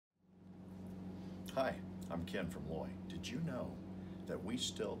Hi, I'm Ken from Loy. Did you know that we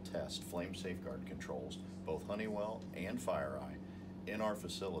still test flame safeguard controls, both Honeywell and Fireye, in our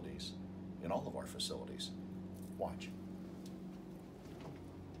facilities, in all of our facilities? Watch.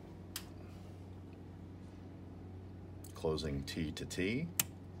 Closing T to T.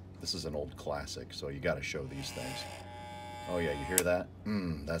 This is an old classic, so you got to show these things. Oh yeah, you hear that?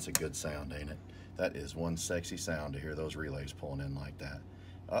 That's a good sound, ain't it? That is one sexy sound to hear those relays pulling in like that.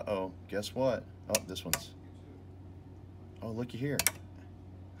 Uh-oh, guess what? Oh, this one's... Oh, looky here.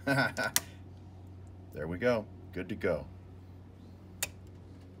 There we go. Good to go.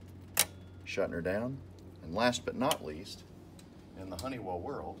 Shutting her down. And last but not least, in the Honeywell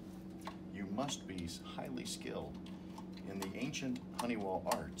world, you must be highly skilled in the ancient Honeywell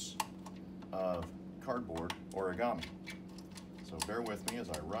arts of cardboard origami. So bear with me as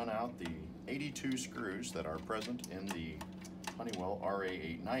I run out the 82 screws that are present in the Honeywell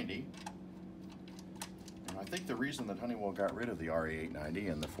RA890. And I think the reason that Honeywell got rid of the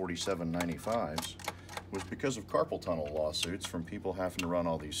RA890 and the 4795s was because of carpal tunnel lawsuits from people having to run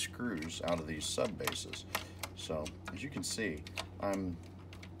all these screws out of these sub bases. So as you can see, I'm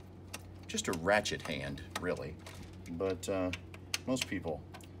just a ratchet hand, really, but most people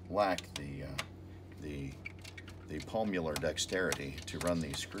lack the palmular dexterity to run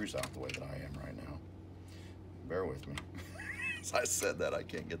these screws out the way that I am right now. Bear with me. As I said that, I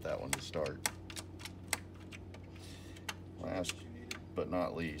can't get that one to start. Last but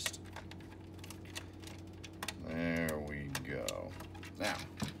not least, there we go. Now,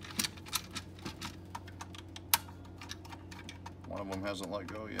 one of them hasn't let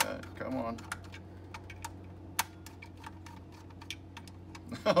go yet. Come on.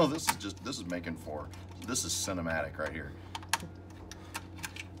 Oh, this is making for, this is cinematic right here.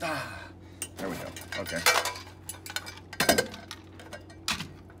 Ah, there we go. Okay.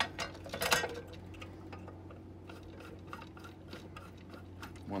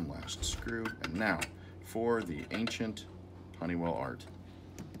 One last screw, and now for the ancient Honeywell art.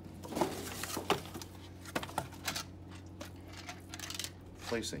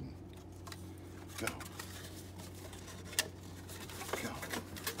 Placing. Go. Go.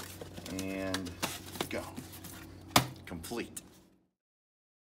 And go. Complete.